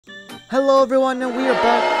Hello everyone, and we are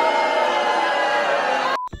back.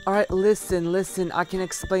 Alright, listen, I can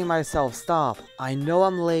explain myself, stop. I know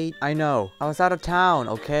I'm late, I know. I was out of town,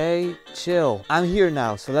 okay? Chill. I'm here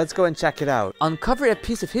now, so let's go and check it out. Uncover a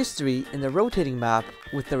piece of history in the rotating map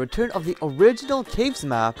with the return of the original caves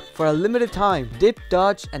map for a limited time. Dip,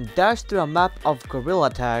 dodge, and dash through a map of gorilla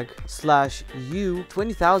tag /U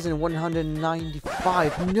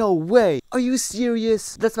 20,195. No way! Are you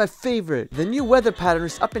serious? That's my favorite. The new weather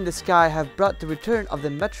patterns up in the sky have brought the return of the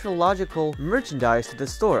meteorological merchandise to the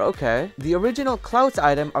store. Okay. The original clouds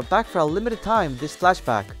item are back for a limited time this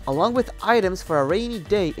flashback, along with items for a rainy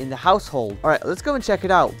day in the household. Alright, let's go and check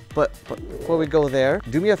it out. But before we go there,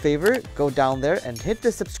 do me a favor, go down there and hit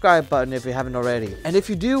the subscribe button if you haven't already. And if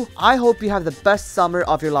you do, I hope you have the best summer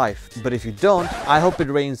of your life. But if you don't, I hope it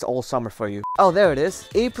rains all summer for you. Oh, there it is.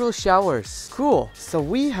 April showers. Cool. So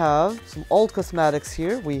we have some old cosmetics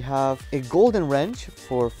here. We have a golden wrench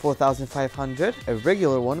for 4,500, a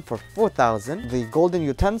regular one for 4,000, the golden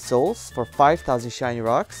utensils for 5,000 shiny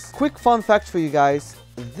rocks. Quick fun fact for you guys.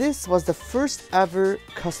 This was the first ever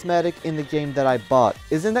cosmetic in the game that I bought.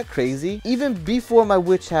 Isn't that crazy? Even before my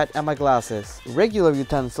witch hat and my glasses. Regular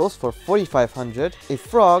utensils for 4,500, a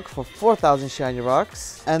frog for 4,000 shiny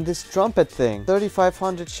rocks, and this trumpet thing,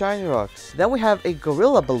 3,500 shiny rocks. Then we have a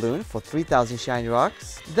gorilla balloon for 3,000 shiny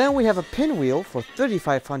rocks. Then we have a pinwheel for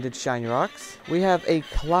 3,500 shiny rocks. We have a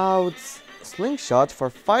clouds slingshot for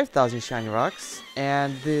 5,000 shiny rocks,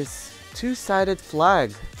 and this two-sided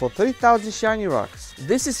flag for 3,000 shiny rocks.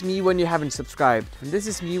 This is me when you haven't subscribed, and this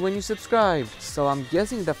is me when you subscribed. So I'm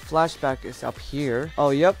guessing the flashback is up here. Oh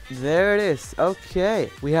yep, there it is. Okay,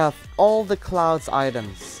 we have all the clouds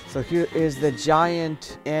items. So here is the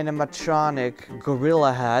giant animatronic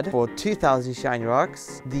gorilla head for 2,000 shiny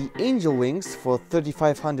rocks, the angel wings for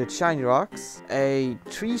 3,500 shiny rocks, a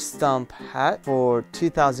tree stump hat for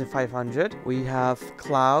 2,500. We have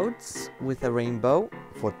clouds with a rainbow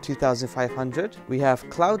for 2,500. We have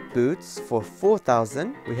cloud boots for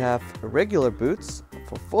 4,000. We have regular boots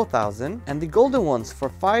for 4,000 and the golden ones for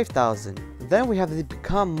 5,000. Then we have the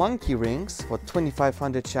become monkey rings for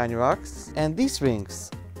 2,500 shiny rocks, and these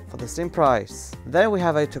rings for the same price. Then we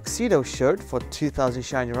have a tuxedo shirt for 2,000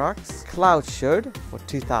 shiny rocks, cloud shirt for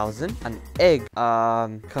 2,000, an egg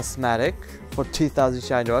cosmetic for 2,000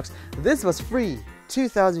 shiny rocks. This was free.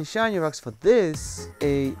 2,000 shiny rocks for this,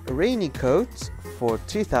 a rainy coat for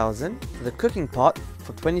 2,000, the cooking pot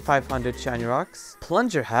for 2,500 shiny rocks,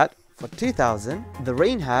 plunger hat for 2,000, the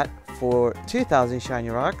rain hat for 2,000 shiny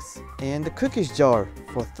rocks, and the cookies jar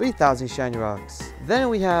for 3,000 shiny rocks. Then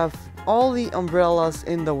we have all the umbrellas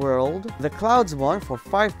in the world, the clouds one for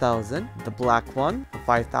 5,000, the black one for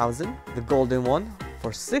 5,000, the golden one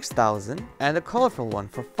for 6,000, and the colorful one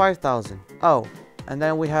for 5,000. Oh, and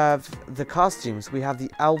then we have the costumes. We have the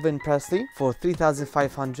Elvis Presley for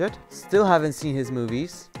 3,500. Still haven't seen his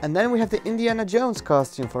movies. And then we have the Indiana Jones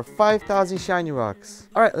costume for 5,000 shiny rocks.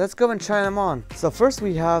 Alright, let's go and try them on. So first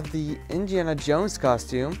we have the Indiana Jones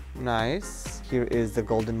costume. Nice. Here is the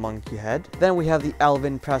golden monkey head. Then we have the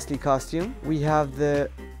Elvis Presley costume. We have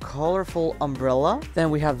the colorful umbrella.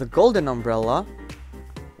 Then we have the golden umbrella.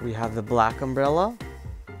 We have the black umbrella.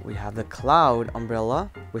 We have the cloud umbrella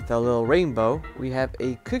with a little rainbow. We have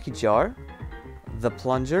a cookie jar, the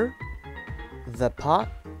plunger, the pot.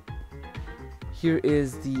 Here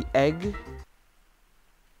is the egg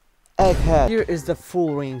head. Here is the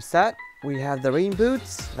full rain set. We have the rain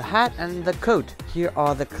boots, the hat, and the coat. Here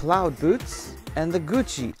are the cloud boots and the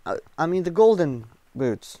the golden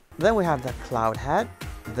boots. Then we have the cloud hat,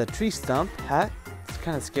 the tree stump hat. It's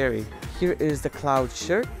kind of scary. Here is the cloud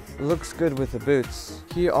shirt. Looks good with the boots.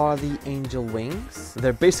 Here are the angel wings.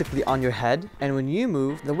 They're basically on your head, and when you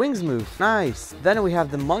move, the wings move. Nice. Then we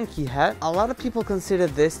have the monkey hat. A lot of people consider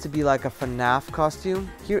this to be like a FNAF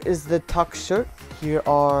costume. Here is the tuck shirt. Here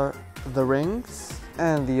are the rings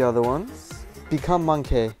and the other ones. Become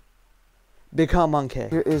monkey. Become monkey.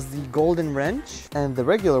 Here is the golden wrench and the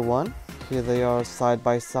regular one. Here they are side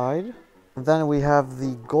by side. Then we have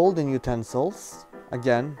the golden utensils.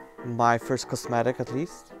 Again, my first cosmetic at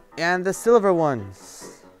least. And the silver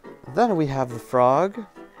ones. Then we have the frog.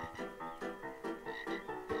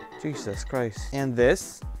 Jesus Christ. And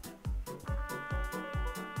this.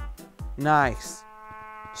 Nice.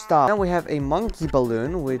 Stop. Then we have a monkey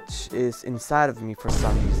balloon, which is inside of me for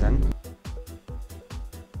some reason.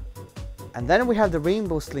 And then we have the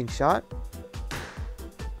rainbow slingshot.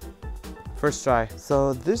 First try.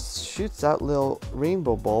 So this shoots out little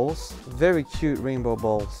rainbow balls. Very cute rainbow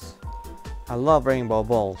balls. I love rainbow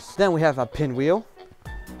balls. Then we have a pinwheel,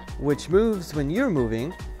 which moves when you're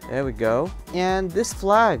moving. There we go. And this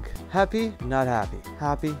flag. Happy, not happy.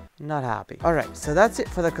 Happy, not happy. Alright, so that's it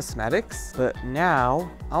for the cosmetics. But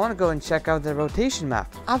now, I want to go and check out the rotation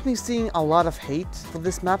map. I've been seeing a lot of hate for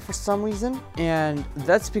this map for some reason. And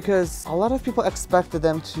that's because a lot of people expected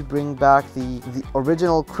them to bring back the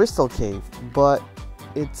original Crystal Cave. But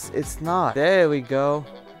it's not. There we go.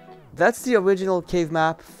 That's the original cave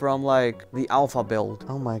map from like the alpha build.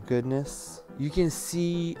 Oh my goodness. You can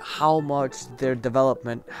see how much their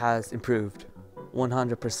development has improved.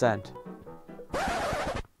 100%.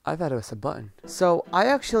 I thought it was a button. So I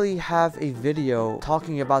actually have a video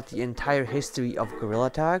talking about the entire history of Gorilla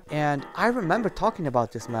Tag, and I remember talking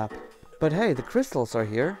about this map. But hey, the crystals are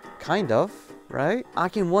here. Kind of. Right? I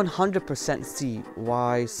can 100% see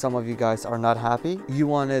why some of you guys are not happy. You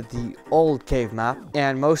wanted the old cave map,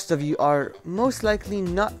 and most of you are most likely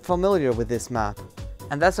not familiar with this map.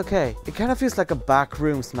 And that's okay. It kind of feels like a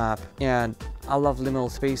backrooms map, and I love liminal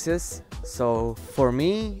spaces. So for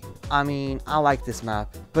me, I mean, I like this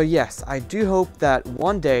map. But yes, I do hope that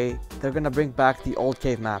one day they're gonna bring back the old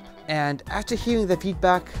cave map. And after hearing the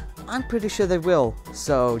feedback, I'm pretty sure they will.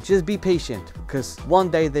 So just be patient, because one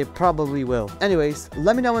day they probably will. Anyways,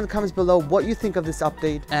 let me know in the comments below what you think of this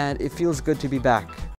update, and it feels good to be back.